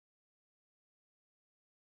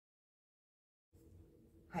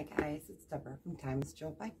Hi guys, it's Debra from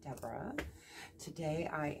Timelessjewelbydebra. Today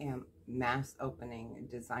I am mass opening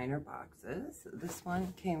designer boxes. This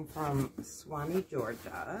one came from Swanee,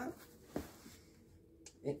 Georgia.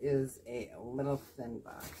 It is a little thin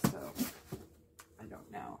box, so I don't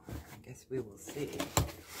know. I guess we will see.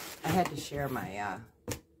 I had to share my, I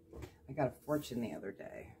got a fortune the other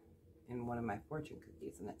day in one of my fortune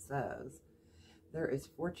cookies, and it says, "There is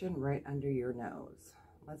fortune right under your nose."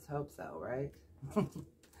 Let's hope so, right?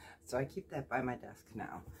 So I keep that by my desk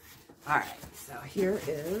now. All right, so here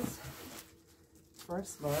is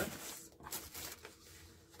first looks.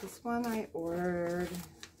 This one I ordered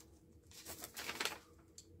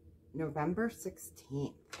November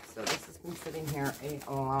 16th. So this has been sitting here a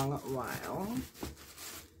long while.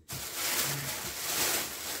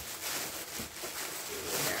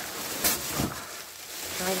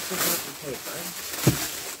 Try to preserve the paper.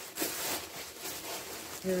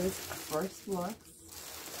 Here's first looks.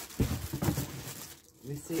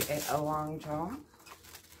 We see a long jaw.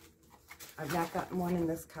 I've not gotten one in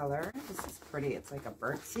this color. This is pretty. It's like a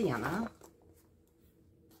burnt sienna.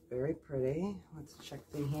 Very pretty. Let's check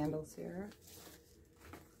the handles here.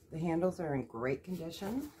 The handles are in great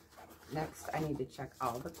condition. Next, I need to check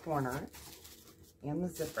all the corners and the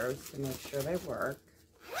zippers to make sure they work.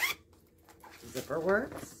 The zipper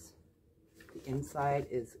works. The inside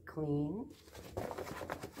is clean.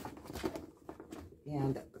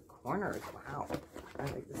 And the corners, wow. I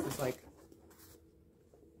think this is like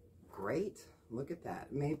great. Look at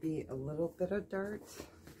that. Maybe a little bit of dirt,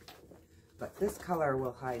 but this color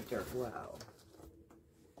will hide dirt well.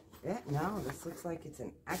 No, this looks like it's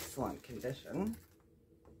in excellent condition.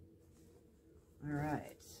 All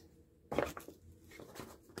right.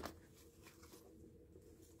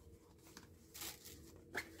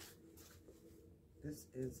 This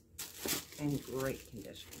is in great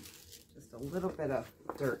condition. Just a little bit of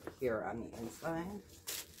dirt here on the inside.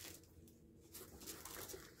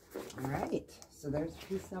 All right, so there's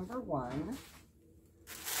piece number one.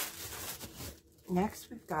 Next,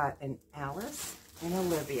 we've got an Alice and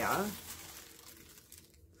Olivia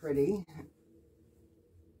pretty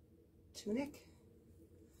tunic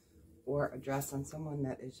or a dress on someone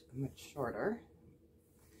that is much shorter.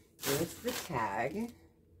 Here's the tag.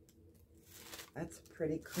 That's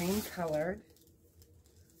pretty cream colored.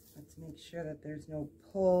 Let's make sure that there's no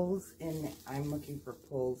pulls in. I'm looking for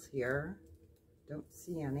pulls here. Don't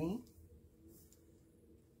see any.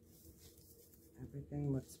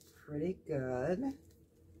 Everything looks pretty good.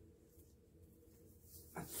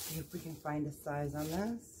 Let's see if we can find a size on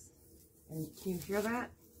this. And can you hear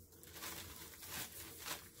that?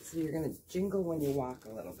 So you're going to jingle when you walk a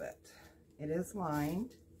little bit. It is lined.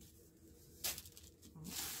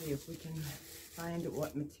 Let's see if we can find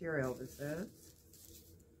what material this is.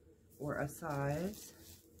 Or a size.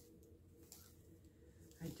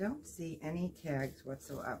 I don't see any tags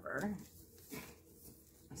whatsoever,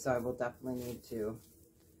 so I will definitely need to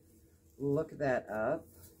look that up.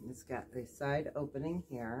 It's got a side opening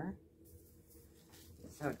here,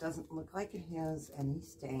 so it doesn't look like it has any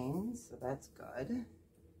stains, so that's good.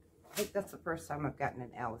 I think that's the first time I've gotten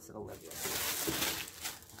an Alice and Olivia.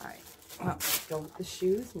 All right, well, let's go with the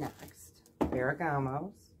shoes next.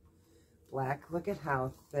 Ferragamos. Black. Look at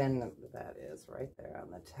how thin that is right there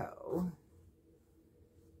on the toe.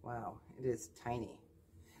 Wow, it is tiny.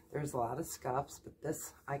 There's a lot of scuffs, but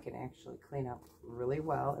this I can actually clean up really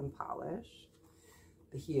well and polish.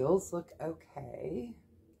 The heels look okay.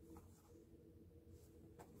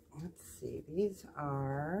 Let's see, these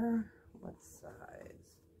are, what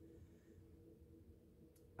size?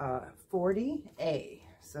 40A,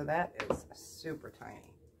 so that is super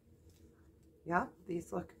tiny. Yep,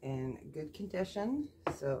 these look in good condition,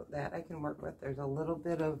 so that I can work with. There's a little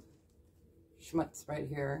bit of schmutz right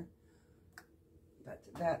here, but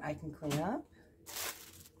that I can clean up.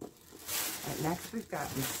 And next we've got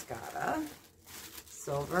Escada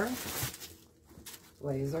silver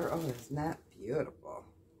blazer. Oh, isn't that beautiful?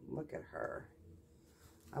 Look at her.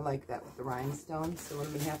 I like that with the rhinestones. So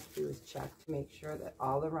what we have to do is check to make sure that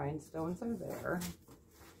all the rhinestones are there.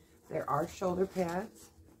 There are shoulder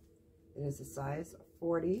pads. It is a size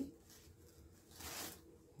 40.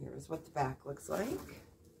 Here's what the back looks like.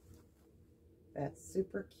 That's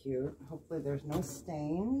super cute. Hopefully there's no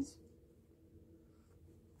stains.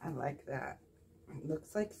 I like that. It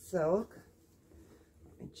looks like silk.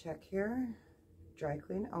 Let me check here. Dry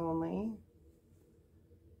clean only.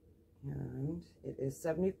 And it is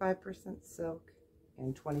 75% silk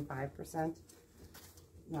and 25%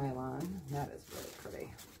 nylon. That is really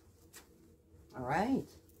pretty. All right.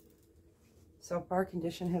 So far,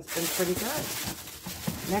 condition has been pretty good.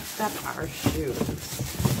 Next up are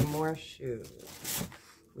shoes. some more shoes.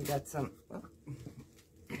 We got some, oh,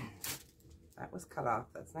 that was cut off.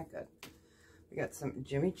 That's not good. We got some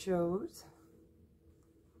Jimmy Choo's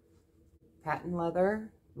patent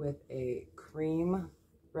leather with a cream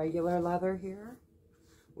regular leather here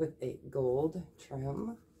with a gold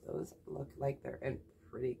trim. Those look like they're in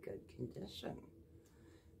pretty good condition.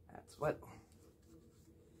 That's what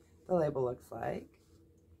the label looks like.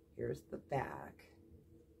 Here's the back.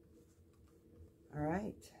 All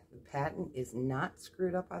right, the patent is not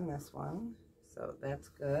screwed up on this one, so that's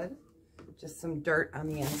good. Just some dirt on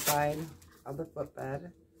the inside of the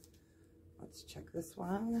footbed. Let's check this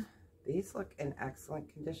one. These look in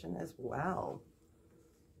excellent condition as well.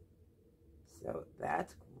 So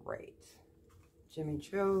that's great. Jimmy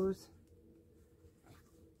Choo's.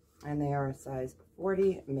 And they are a size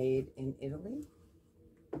 40, made in Italy.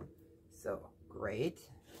 So great.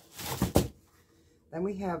 Then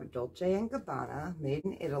we have Dolce & Gabbana, made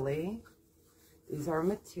in Italy. These are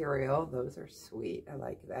material. Those are sweet. I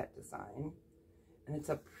like that design. And it's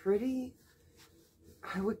a pretty,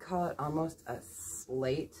 I would call it almost a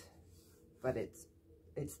slate, but it's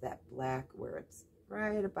that black where it's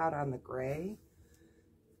right about on the gray.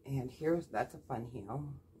 And that's a fun heel.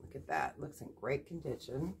 Look at that. Looks in great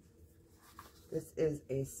condition. This is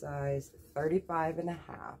a size 35.5,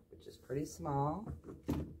 which is pretty small.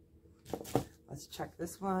 Let's check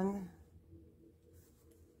this one.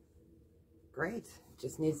 Great. It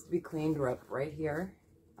just needs to be cleaned up right here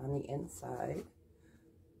on the inside.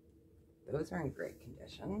 Those are in great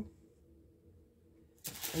condition.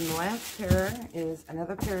 And the last pair is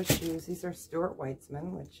another pair of shoes. These are Stuart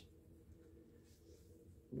Weitzman, which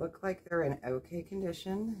look like they're in okay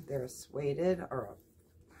condition. They're a suede or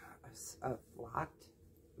a flocked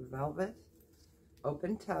velvet,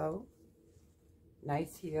 open toe,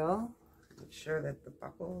 nice heel. Make sure that the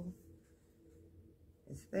buckle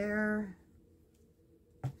is there.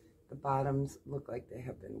 The bottoms look like they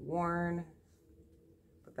have been worn,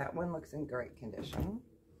 but that one looks in great condition.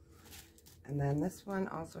 And then this one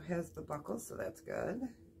also has the buckle, so that's good.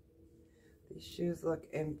 These shoes look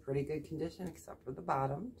in pretty good condition except for the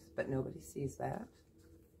bottoms, but nobody sees that.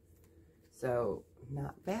 So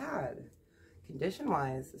not bad.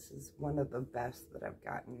 Condition-wise, this is one of the best that I've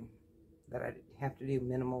gotten that I have to do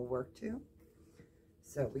minimal work to.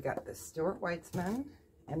 So we got the Stuart Weitzman,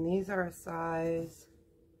 and these are a size,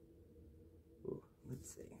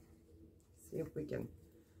 let's see if we can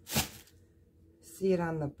see it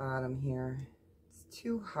on the bottom here. It's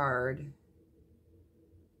too hard.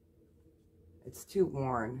 It's too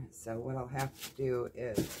worn, so what I'll have to do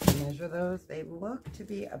is measure those. They look to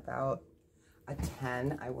be about a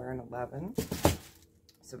 10. I wear an 11.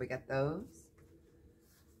 So we got those.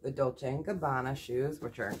 The Dolce & Gabbana shoes,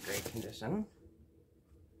 which are in great condition.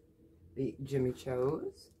 The Jimmy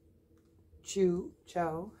Choo's. Choo,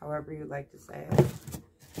 however you like to say it.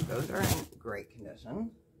 Those are in great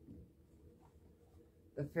condition.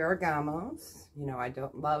 The Ferragamos. You know, I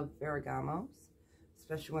don't love Ferragamos,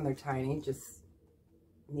 especially when they're tiny. Just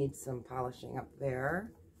need some polishing up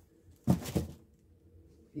there.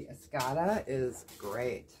 The Escada is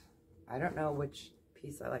great. I don't know which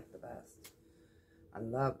piece I like the best. I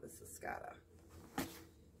love this Escada.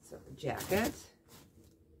 So the jacket.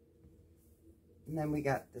 And then we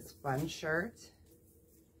got this fun shirt.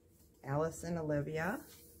 Alice and Olivia.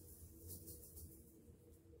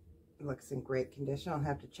 It looks in great condition. I'll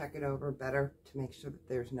have to check it over better to make sure that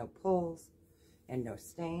there's no pulls and no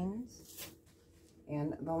stains.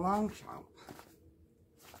 And the Longchamp.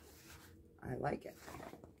 I like it.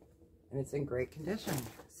 And it's in great condition.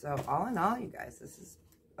 So all in all, you guys, this is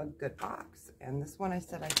a good box. And this one I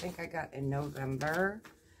said I think I got in November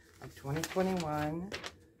of 2021.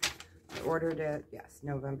 I ordered it, yes,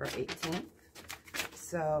 November 18th.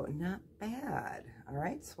 So not bad. All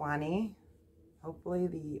right, Swanee. Hopefully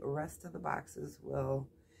the rest of the boxes will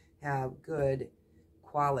have good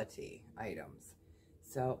quality items.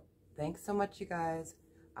 So thanks so much, you guys.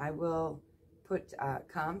 I will put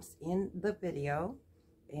comps in the video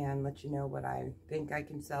and let you know what I think I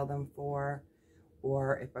can sell them for,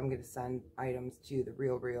 or if I'm going to send items to the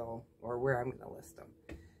Real, or where I'm going to list them.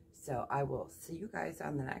 So I will see you guys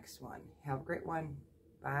on the next one. Have a great one.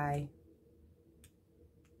 Bye.